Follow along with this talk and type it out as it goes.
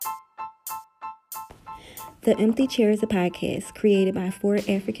The Empty Chair is a podcast created by 4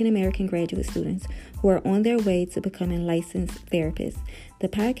 African American graduate students who are on their way to becoming licensed therapists. The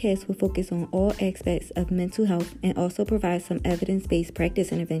podcast will focus on all aspects of mental health and also provide some evidence-based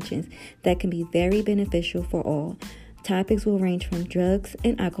practice interventions that can be very beneficial for all. Topics will range from drugs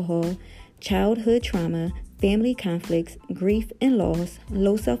and alcohol, childhood trauma, family conflicts, grief and loss,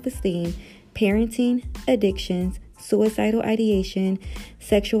 low self-esteem, parenting, addictions, suicidal ideation,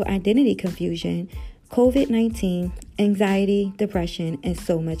 sexual identity confusion, COVID-19, anxiety, depression, and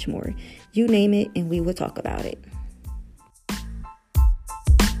so much more. You name it, and we will talk about it.